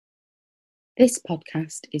This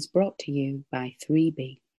podcast is brought to you by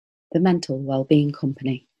 3B, the mental wellbeing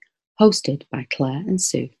company, hosted by Claire and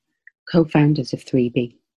Sue, co-founders of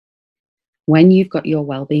 3B. When you've got your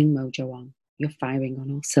wellbeing mojo on, you're firing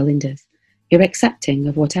on all cylinders, you're accepting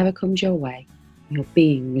of whatever comes your way, you're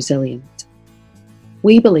being resilient.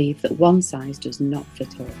 We believe that one size does not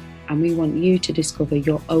fit all, and we want you to discover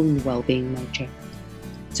your own wellbeing mojo.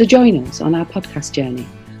 So join us on our podcast journey,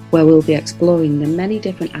 where we'll be exploring the many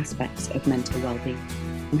different aspects of mental wellbeing,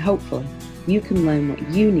 and hopefully you can learn what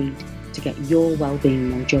you need to get your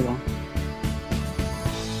wellbeing mojo on.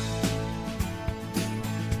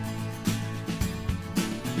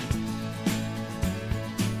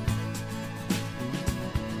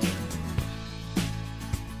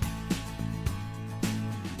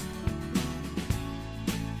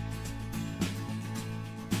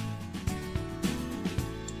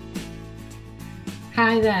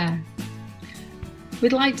 Hi there.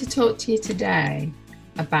 We'd like to talk to you today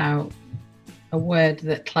about a word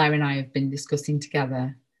that Claire and I have been discussing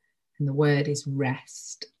together, and the word is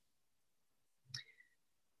rest.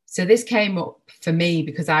 So this came up for me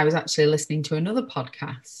because I was actually listening to another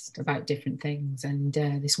podcast about different things, and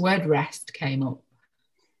this word rest came up,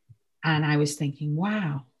 and I was thinking,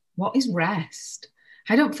 wow, what is rest?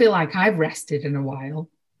 I don't feel like I've rested in a while.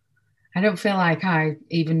 I don't feel like I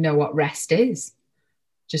even know what rest is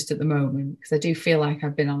just at the moment, because I do feel like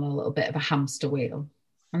I've been on a little bit of a hamster wheel.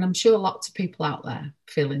 And I'm sure lots of people out there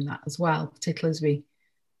feeling that as well, particularly as we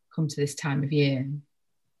come to this time of year.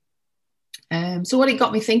 So what it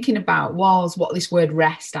got me thinking about was what this word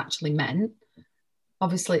rest actually meant.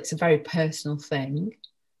 Obviously, it's a very personal thing,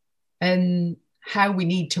 and how we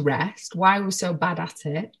need to rest, why we're so bad at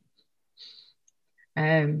it.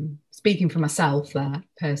 Speaking for myself there,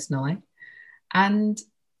 personally. And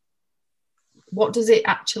what does it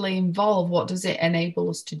actually involve? What does it enable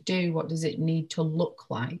us to do? What does it need to look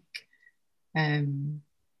like?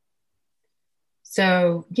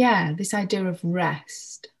 So, this idea of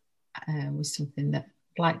rest was something that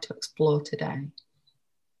I'd like to explore today.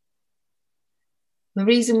 The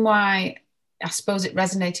reason why I suppose it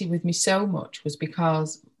resonated with me so much was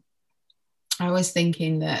because I was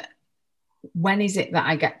thinking that when is it that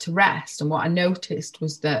I get to rest? And what I noticed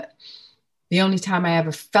was that the only time I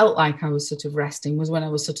ever felt like I was sort of resting was when I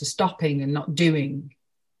was sort of stopping and not doing.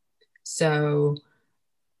 So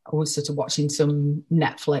I was sort of watching some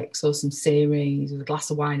Netflix or some series with a glass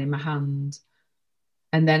of wine in my hand.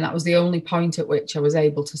 And then that was the only point at which I was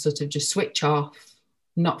able to sort of just switch off,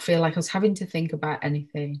 not feel like I was having to think about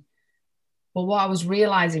anything. But what I was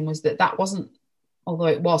realizing was that wasn't, although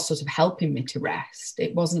it was sort of helping me to rest,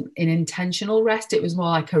 it wasn't an intentional rest. It was more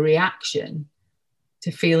like a reaction to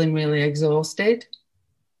feeling really exhausted.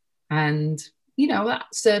 And, that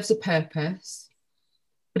serves a purpose,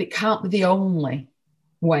 but it can't be the only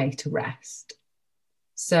way to rest.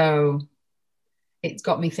 So it's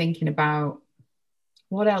got me thinking about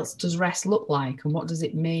what else does rest look like, and what does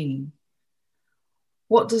it mean?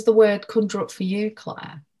 What does the word conjure up for you,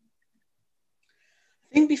 Claire?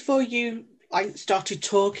 I think before you started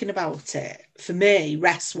talking about it, for me,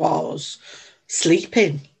 rest was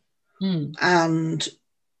sleeping. And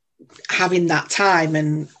having that time,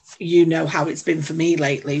 and how it's been for me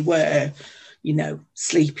lately, where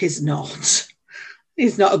sleep is not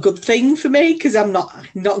a good thing for me because I'm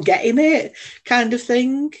not getting it, kind of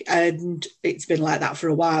thing. And it's been like that for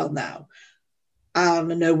a while now.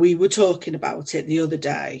 And I know we were talking about it the other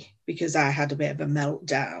day because I had a bit of a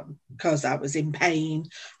meltdown because I was in pain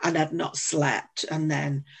and I'd not slept, and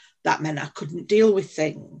then that meant I couldn't deal with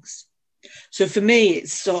things. So for me,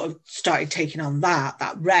 it's sort of started taking on that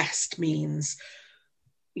rest means,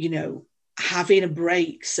 having a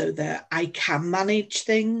break so that I can manage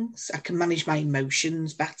things. I can manage my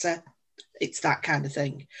emotions better. It's that kind of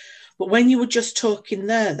thing. But when you were just talking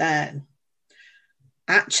there, then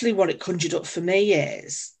actually what it conjured up for me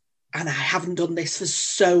is, and I haven't done this for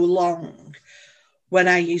so long, when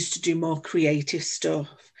I used to do more creative stuff,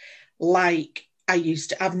 like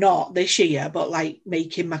I've not this year, but like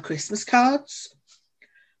making my Christmas cards,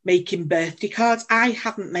 making birthday cards. I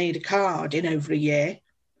haven't made a card in over a year.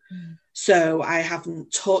 So I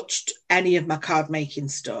haven't touched any of my card making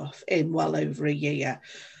stuff in well over a year.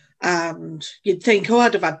 And you'd think,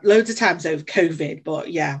 I'd have had loads of times over COVID,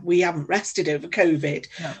 but yeah, we haven't rested over COVID.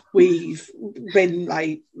 No. We've been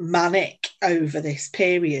like manic over this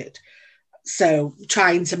period. So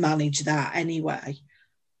trying to manage that anyway.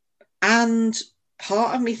 And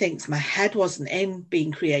part of me thinks my head wasn't in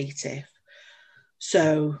being creative.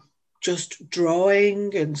 So just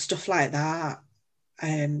drawing and stuff like that,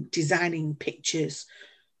 designing pictures.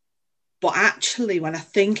 But actually, when I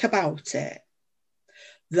think about it,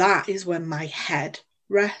 that is when my head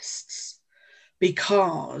rests,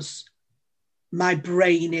 because my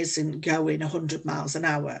brain isn't going 100 miles an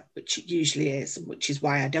hour, which it usually is, and which is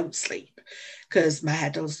why I don't sleep, because my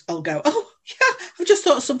head will go, oh, yeah, I've just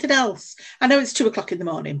thought of something else. I know it's 2:00 in the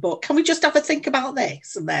morning, but can we just have a think about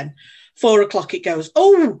this? And then 4:00 it goes,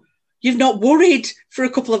 oh, you've not worried for a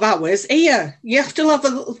couple of hours. Here, you have to have a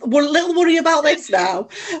little worry about this now.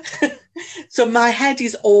 So my head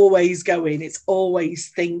is always going. It's always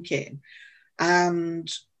thinking.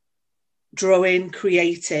 And drawing,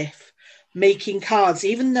 creative, making cards,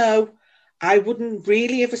 even though I wouldn't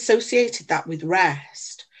really have associated that with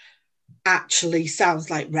rest, actually sounds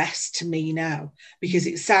like rest to me now, because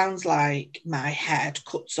it sounds like my head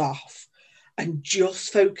cuts off and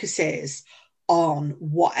just focuses on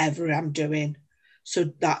whatever I'm doing. So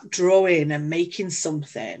that drawing and making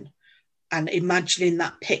something and imagining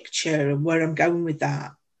that picture and where I'm going with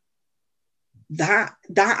that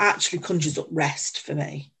actually conjures up rest for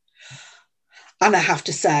me. And I have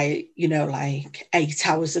to say, you know, like 8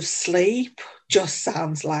 hours of sleep just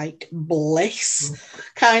sounds like bliss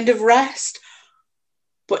kind of rest.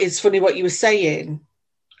 But it's funny what you were saying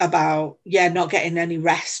about, not getting any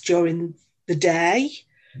rest during the day,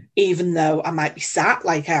 even though I might be sat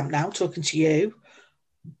like I am now talking to you.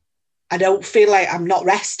 I don't feel like I'm not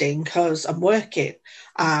resting because I'm working.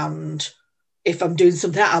 And if I'm doing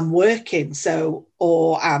something, I'm working. So,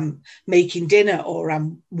 or I'm making dinner, or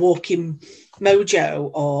I'm walking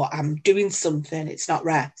Mojo, or I'm doing something, it's not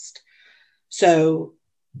rest. So,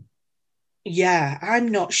 yeah, I'm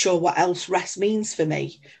not sure what else rest means for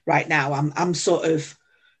me right now. I'm sort of,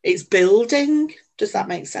 it's building. Does that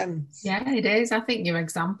make sense? Yeah, it is. I think your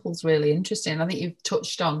example's really interesting. I think you've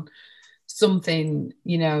touched on something,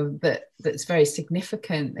 you know, that's very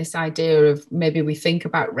significant. This idea of maybe we think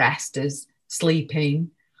about rest as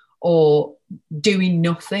sleeping or doing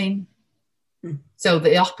nothing. So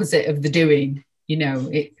the opposite of the doing, you know,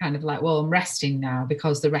 it kind of like, well, I'm resting now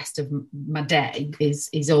because the rest of my day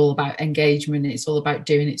is all about engagement. It's all about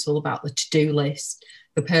doing, it's all about the to-do list,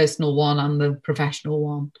 the personal one and the professional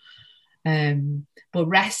one. But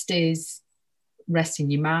rest is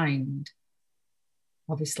resting your mind,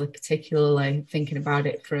 obviously, particularly thinking about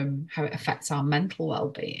it from how it affects our mental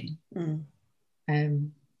well-being.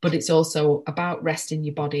 But it's also about resting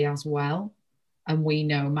your body as well. And we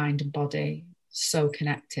know mind and body so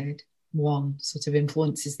connected. One sort of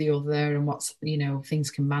influences the other, and what's, you know, things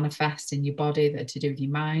can manifest in your body that are to do with your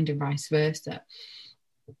mind and vice versa.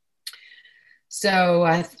 So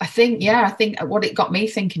I think what it got me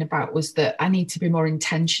thinking about was that I need to be more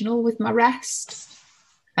intentional with my rest.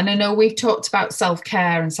 And I know we've talked about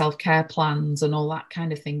self-care and self-care plans and all that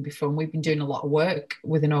kind of thing before. And we've been doing a lot of work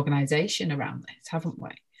with an organisation around this, haven't we?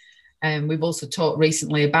 And we've also talked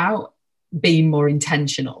recently about being more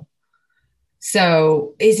intentional.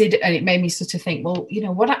 So and it made me sort of think, well, you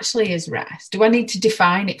know, what actually is rest? Do I need to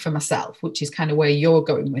define it for myself, which is kind of where you're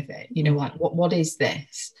going with it? You know, like what is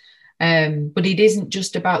this? But it isn't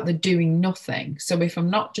just about the doing nothing. So if I'm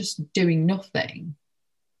not just doing nothing,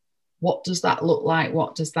 what does that look like?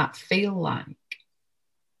 What does that feel like?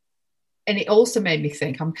 And it also made me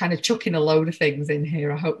think, I'm kind of chucking a load of things in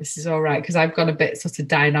here. I hope this is all right, because I've got a bit sort of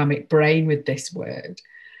dynamic brain with this word.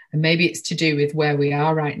 And maybe it's to do with where we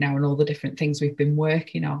are right now and all the different things we've been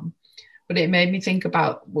working on. But it made me think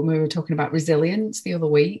about when we were talking about resilience the other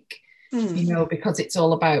week, you know, because it's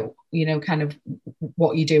all about, you know, kind of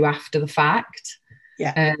what you do after the fact.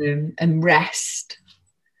 Yeah. And rest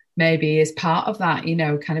maybe is part of that, you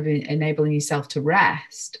know, kind of enabling yourself to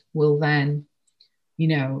rest will then, you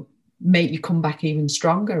know, make you come back even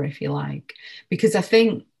stronger, if you like. Because I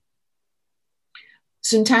think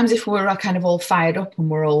sometimes if we're kind of all fired up and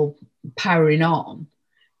we're all powering on,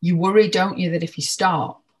 you worry, don't you, that if you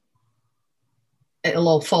stop, it'll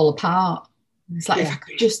all fall apart. It's like, if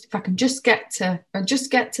I can just get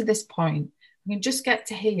to this point, I can just get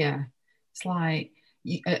to here. It's like,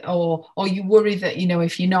 or you worry that, you know,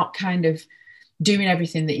 if you're not kind of doing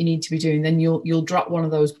everything that you need to be doing, then you'll drop one of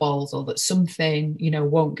those balls, or that something, you know,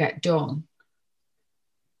 won't get done.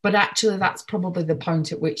 But actually, that's probably the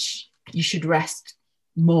point at which you should rest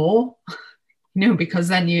more, you know, because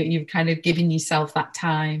then you've kind of given yourself that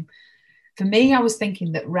time. For me, I was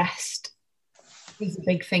thinking that rest is a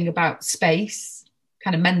big thing about space,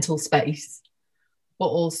 kind of mental space, but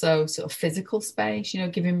also sort of physical space, you know,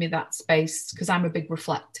 giving me that space, because I'm a big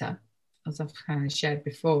reflector, as I've kind of shared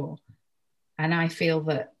before. And I feel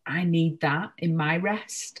that I need that in my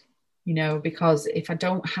rest, you know, because if I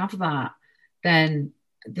don't have that, then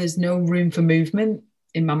there's no room for movement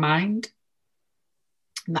in my mind.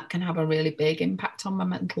 And that can have a really big impact on my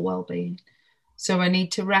mental well-being. So I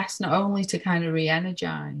need to rest not only to kind of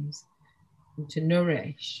re-energize and to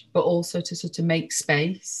nourish, but also to sort of make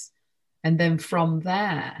space. And then from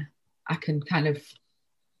there, I can kind of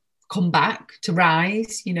come back to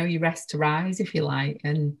rise. You know, you rest to rise, if you like,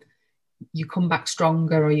 and you come back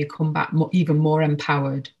stronger, or you come back even more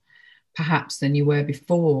empowered, perhaps, than you were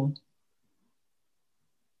before.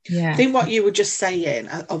 Yeah. I think what you were just saying,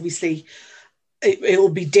 obviously, it will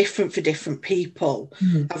be different for different people.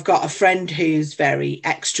 I've got a friend who's very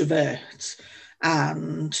extrovert,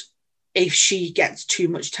 and if she gets too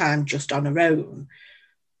much time just on her own,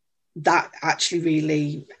 that actually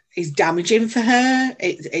really is damaging for her.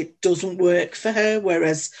 It doesn't work for her.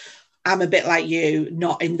 Whereas I'm a bit like you,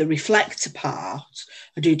 not in the reflector part.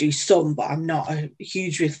 I do some, but I'm not a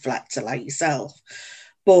huge reflector like yourself.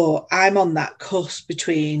 But I'm on that cusp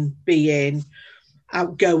between being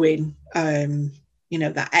outgoing,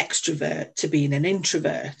 that extrovert, to being an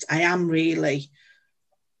introvert. I am really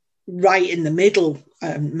right in the middle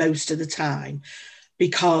most of the time,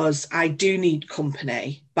 because I do need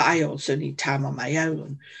company, but I also need time on my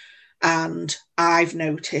own. And I've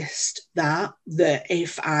noticed that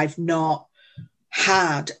if I've not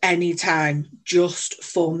had any time just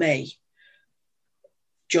for me,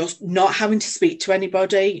 just not having to speak to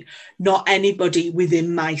anybody, not anybody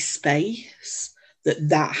within my space,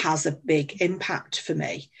 that has a big impact for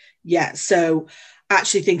me. Yeah. So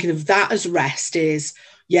actually thinking of that as rest is,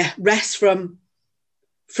 rest from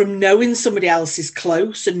knowing somebody else is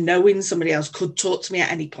close and knowing somebody else could talk to me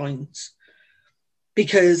at any point.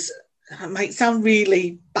 Because it might sound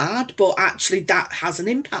really bad, but actually that has an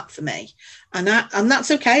impact for me. And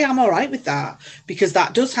that's okay. I'm all right with that, because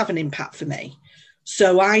that does have an impact for me.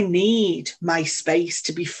 So I need my space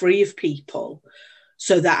to be free of people,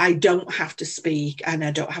 so that I don't have to speak and I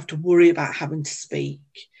don't have to worry about having to speak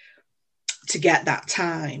to get that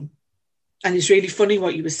time. And it's really funny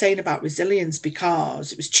what you were saying about resilience,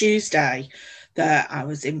 because it was Tuesday that I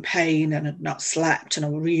was in pain and had not slept, and I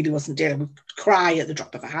really wasn't dealing with cry at the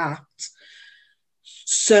drop of a hat.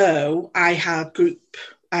 So I had group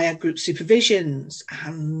supervisions,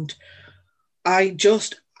 and I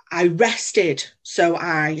rested. So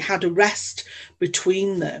I had a rest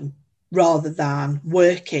between them rather than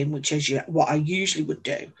working, which is what I usually would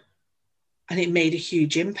do. And it made a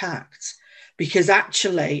huge impact, because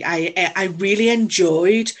actually I really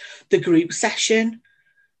enjoyed the group session.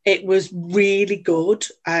 It was really good.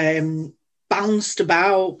 Bounced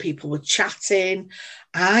about, people were chatting.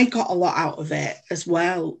 I got a lot out of it as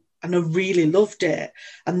well, and I really loved it.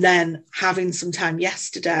 And then having some time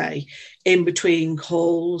yesterday in between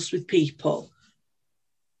calls with people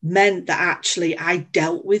meant that actually I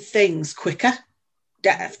dealt with things quicker.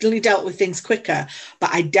 Definitely dealt with things quicker, but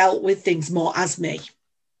I dealt with things more as me,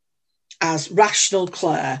 as rational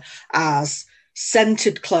Claire, as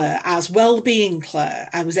centered Claire, as well-being Claire.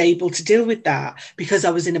 I was able to deal with that because I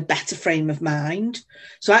was in a better frame of mind.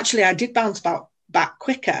 So actually I did bounce back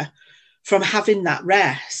quicker from having that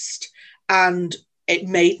rest, and it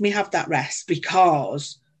made me have that rest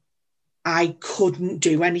because I couldn't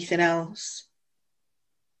do anything else.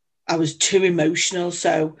 I was too emotional.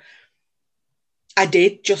 So I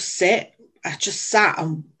did just sit. I just sat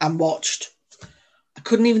and watched. I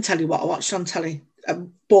couldn't even tell you what I watched on telly,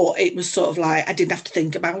 but it was sort of like I didn't have to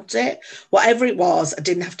think about it. Whatever it was, I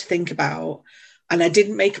didn't have to think about, and I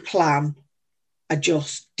didn't make a plan. I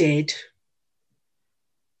just did.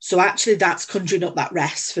 So actually that's conjuring up that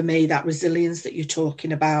rest for me, that resilience that you're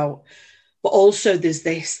talking about. But also there's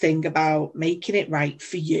this thing about making it right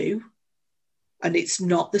for you. And it's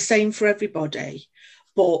not the same for everybody.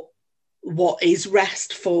 But what is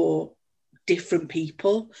rest for different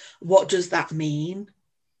people? What does that mean?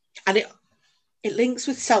 And it links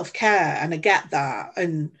with self-care, and I get that.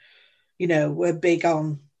 And, we're big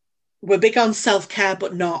on self-care,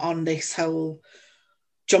 but not on this whole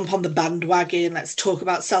jump on the bandwagon, let's talk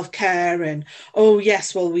about self-care, and oh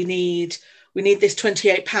yes, well we need this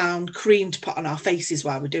 £28 cream to put on our faces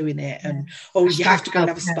while we're doing it, and you have to go and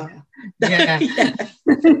have a spa. Yeah.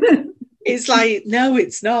 It's like, no,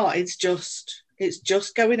 it's not. It's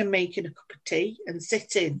just going and making a cup of tea and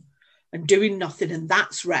sitting and doing nothing, and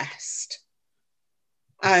that's rest.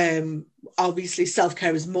 Obviously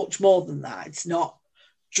self-care is much more than that. It's not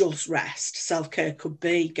just rest. Self-care could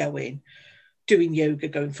be doing yoga,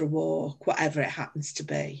 going for a walk, whatever it happens to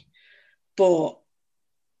be. But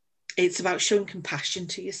it's about showing compassion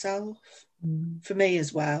to yourself, for me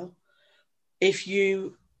as well. If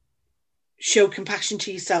you show compassion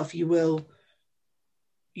to yourself, you will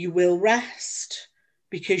rest,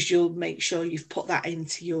 because you'll make sure you've put that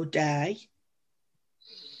into your day.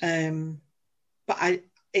 But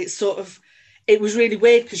it it was really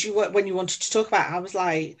weird because when you wanted to talk about it, I was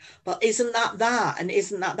like, well, isn't that? And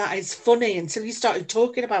isn't that? It's funny until you started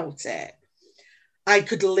talking about it. I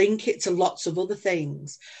could link it to lots of other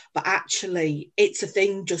things, but actually it's a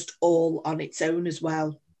thing just all on its own as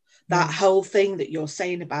well. That whole thing that you're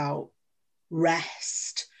saying about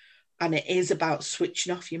rest, and it is about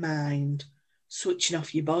switching off your mind, switching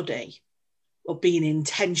off your body, or being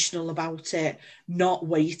intentional about it, not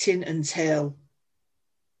waiting until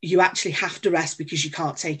you actually have to rest because you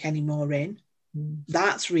can't take any more in.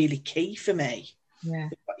 That's really key for me. Yeah,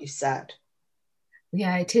 what you said.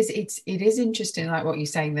 Yeah, it is. It is interesting, like what you're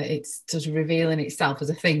saying, that it's sort of revealing itself as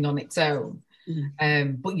a thing on its own.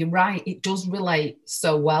 But you're right, it does relate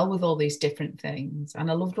so well with all these different things. And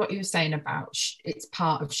I loved what you were saying about it's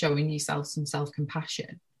part of showing yourself some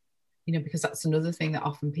self-compassion, because that's another thing that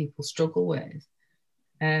often people struggle with.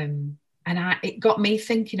 And it got me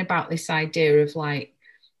thinking about this idea of like,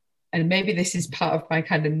 and maybe this is part of my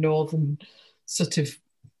kind of northern sort of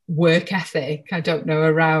work ethic, I don't know,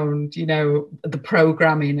 around, the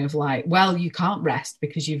programming of like, well, you can't rest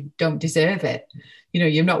because you don't deserve it.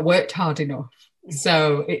 You've not worked hard enough.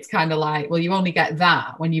 So it's kind of like, well, you only get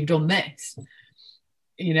that when you've done this,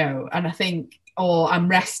 and I think, or I'm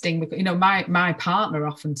resting because, my partner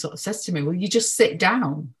often sort of says to me, well, you just sit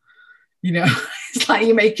down, it's like,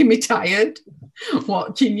 you're making me tired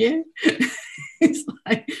watching you. It's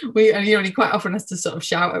like, he quite often has to sort of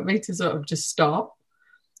shout at me to sort of just stop.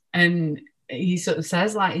 And he sort of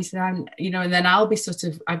says, like, he said, and then I'll be sort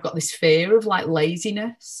of, I've got this fear of like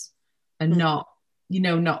laziness and not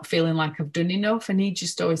feeling like I've done enough. And he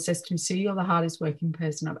just always says to me, "See, you're the hardest working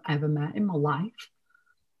person I've ever met in my life."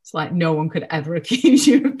 It's like, no one could ever accuse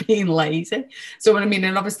you of being lazy. So what I mean,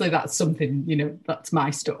 and obviously that's something, that's my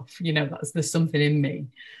stuff, there's something in me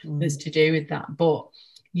that's to do with that. But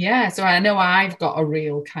yeah, so I know I've got a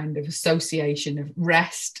real kind of association of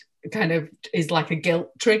rest kind of is like a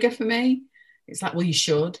guilt trigger for me. It's like, well, you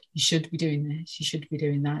should be doing this, you should be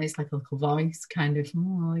doing that. It's like a little voice kind of,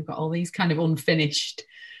 oh, you've got all these kind of unfinished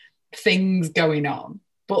things going on.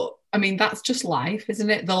 But I mean, that's just life, isn't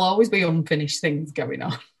it? There'll always be unfinished things going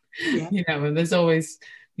on. Yeah. And there's always,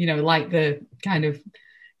 like the kind of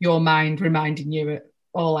your mind reminding you at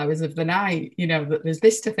all hours of the night, that there's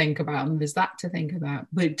this to think about and there's that to think about.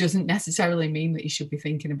 But it doesn't necessarily mean that you should be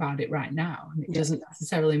thinking about it right now. And it doesn't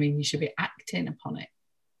necessarily mean you should be acting upon it.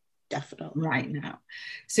 Definitely. Right now.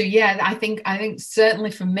 So yeah, I think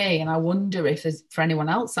certainly for me, and I wonder if there's for anyone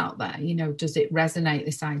else out there, does it resonate,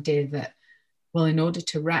 this idea that, well, in order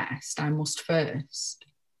to rest, I must first,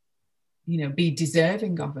 be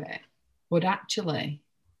deserving of it. But actually,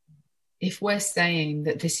 if we're saying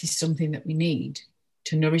that this is something that we need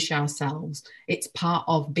to nourish ourselves, it's part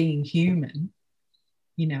of being human,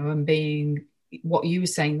 and being what you were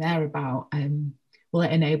saying there about, well,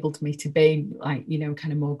 it enabled me to be like,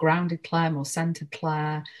 kind of more grounded Claire, more centered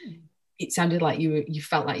Claire. It sounded like you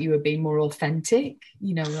felt like you were being more authentic,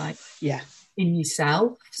 like in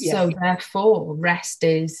yourself. Yeah. So therefore, rest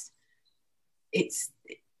is, it's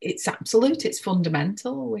absolute, it's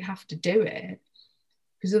fundamental. We have to do it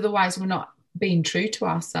because otherwise we're not being true to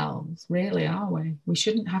ourselves, really, are we? We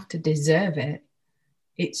shouldn't have to deserve it.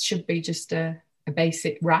 It should be just a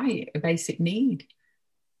basic right, a basic need.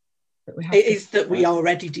 We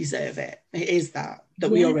already deserve it. It is that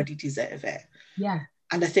we already deserve it. Yeah.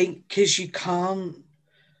 And I think because you can't,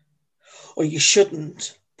 or you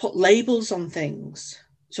shouldn't, put labels on things.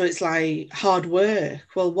 So it's like hard work.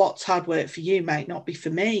 Well, what's hard work for you might not be for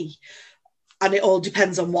me. And it all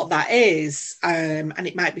depends on what that is. And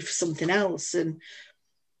it might be for something else. And,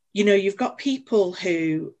 you've got people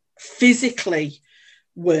who physically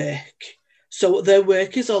work. So their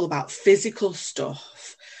work is all about physical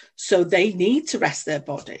stuff. So they need to rest their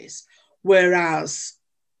bodies. Whereas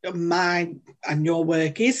mine and your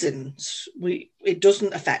work isn't. It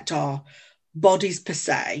doesn't affect our bodies per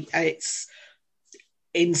se. It's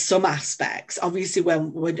in some aspects, obviously,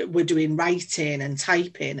 when we're doing writing and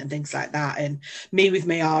typing and things like that. And me with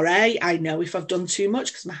my RA, I know if I've done too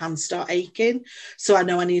much because my hands start aching. So I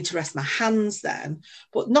know I need to rest my hands then,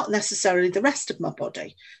 but not necessarily the rest of my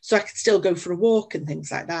body. So I can still go for a walk and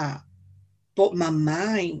things like that. But my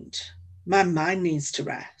mind needs to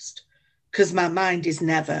rest because my mind is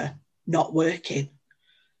never not working.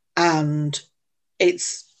 And it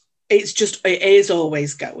is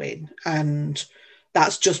always going. And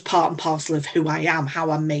that's just part and parcel of who I am,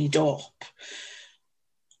 how I'm made up.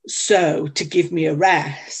 So to give me a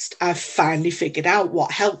rest, I've finally figured out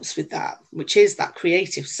what helps with that, which is that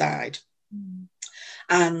creative side.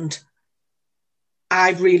 And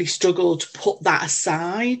I've really struggled to put that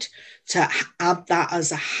aside to add that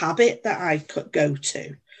as a habit that I could go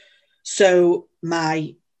to. So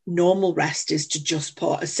my normal rest is to just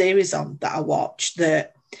put a series on that I watch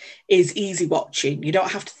that is easy watching. You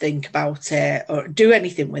don't have to think about it or do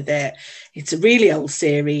anything with it. It's a really old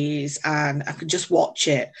series and I can just watch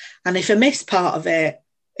it. And if I miss part of it,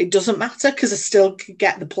 it doesn't matter because I still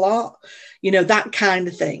get the plot, that kind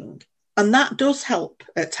of thing. And that does help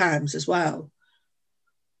at times as well.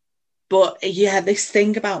 But yeah, this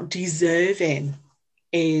thing about deserving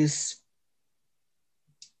is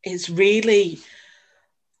really,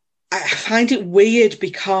 I find it weird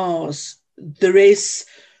because there is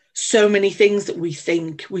so many things that we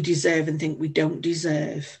think we deserve and think we don't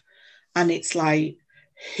deserve. And it's like,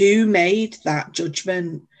 who made that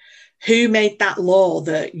judgment? Who made that law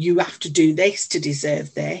that you have to do this to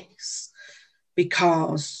deserve this?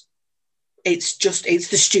 Because it's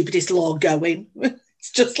the stupidest law going.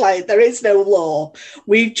 It's just like, there is no law.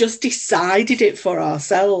 We've just decided it for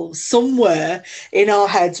ourselves. Somewhere in our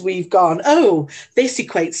heads, we've gone, oh, this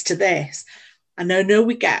equates to this. And I know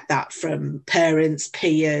we get that from parents,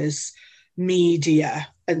 peers, media,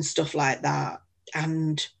 and stuff like that.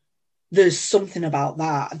 And there's something about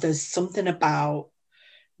that. There's something about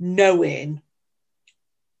knowing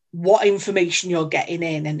what information you're getting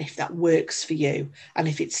in and if that works for you. And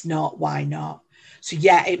if it's not, why not? So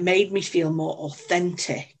yeah, it made me feel more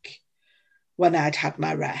authentic when I'd had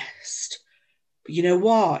my rest. But you know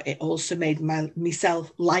what? It also made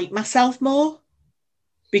myself like myself more,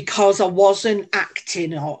 because I wasn't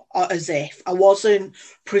acting or as if. I wasn't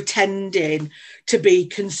pretending to be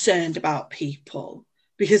concerned about people,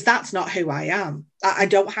 because that's not who I am. I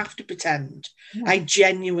don't have to pretend. Yeah. I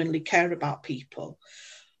genuinely care about people.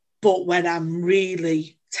 But when I'm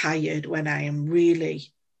really tired, when I am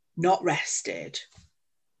really not rested,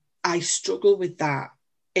 I struggle with that.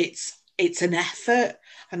 It's an effort,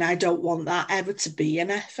 and I don't want that ever to be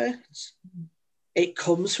an effort. It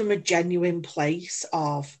comes from a genuine place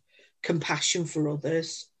of compassion for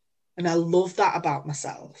others, and I love that about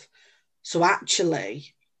myself. So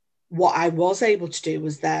actually, what I was able to do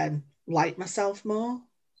was then like myself more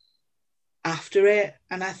after it.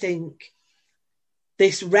 And I think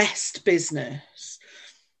this rest business,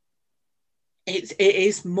 it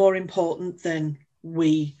is more important than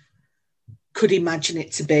we could imagine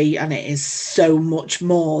it to be, and it is so much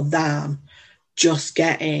more than just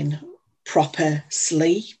getting proper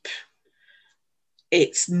sleep.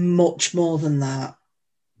 It's much more than that.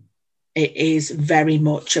 It is very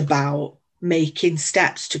much about making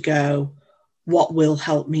steps to go, what will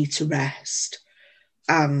help me to rest,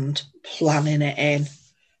 and planning it in,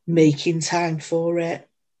 making time for it.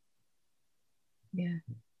 Yeah,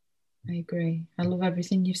 I agree. I love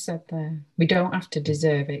everything you've said there. We don't have to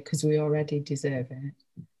deserve it because we already deserve it.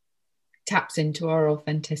 It taps into our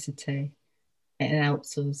authenticity. It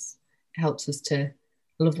helps us to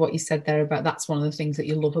love what you said there about that's one of the things that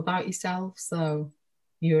you love about yourself. So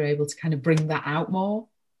you're able to kind of bring that out more.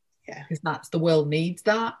 Yeah. Because the world needs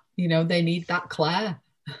that. They need that Claire.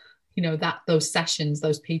 Those sessions,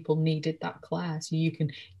 those people needed that Claire. So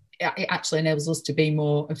it actually enables us to be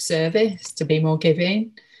more of service, to be more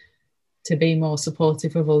giving, to be more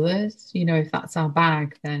supportive of others. If that's our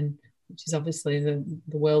bag, then, which is obviously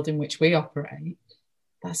the world in which we operate,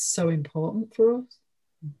 that's so important for us.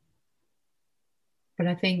 But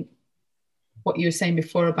I think what you were saying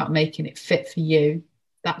before about making it fit for you,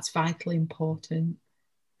 that's vitally important.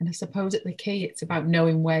 And I suppose at the key, it's about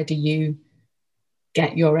knowing where do you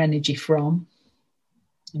get your energy from.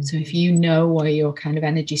 Mm-hmm. So if you know where your kind of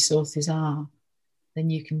energy sources are, then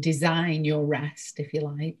you can design your rest, if you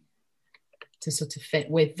like, to sort of fit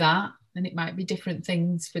with that. And it might be different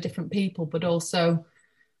things for different people, but also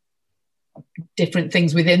different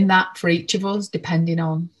things within that for each of us, depending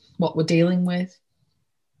on what we're dealing with.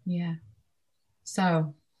 Yeah.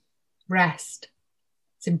 So rest,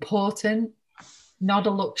 it's important, not a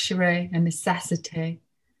luxury, a necessity.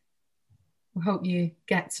 I hope you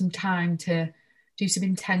get some time to do some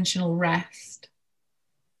intentional rest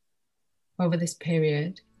over this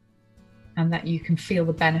period, and that you can feel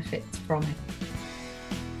the benefits from it.